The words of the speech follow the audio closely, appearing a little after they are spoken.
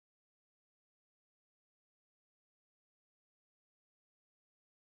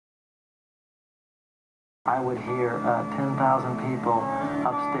I would hear 10,000 people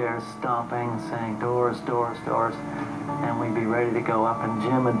upstairs stomping, saying, "Doors, doors, doors," and we'd be ready to go up, and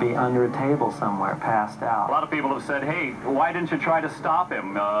Jim would be under a table somewhere, passed out. A lot of people have said, "Hey, why didn't you try to stop him?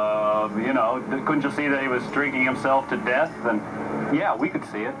 You know, couldn't you see that he was drinking himself to death?" And yeah, we could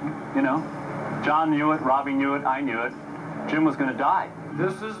see it, you know. John knew it, Robbie knew it, I knew it. Jim was going to die.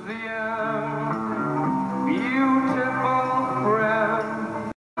 This is the end, beautiful friend.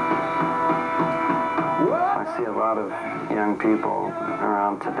 I see a lot of young people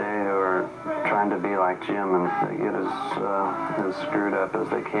around today who are trying to be like Jim, and they get as screwed up as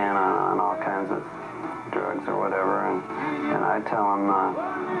they can on all kinds of drugs or whatever. And I tell them,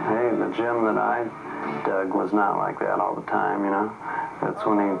 hey, the Jim that I dug was not like that all the time, you know. That's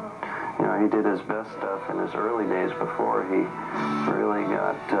when he did his best stuff in his early days before he really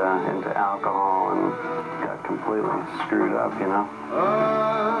got into alcohol and got completely screwed up, you know.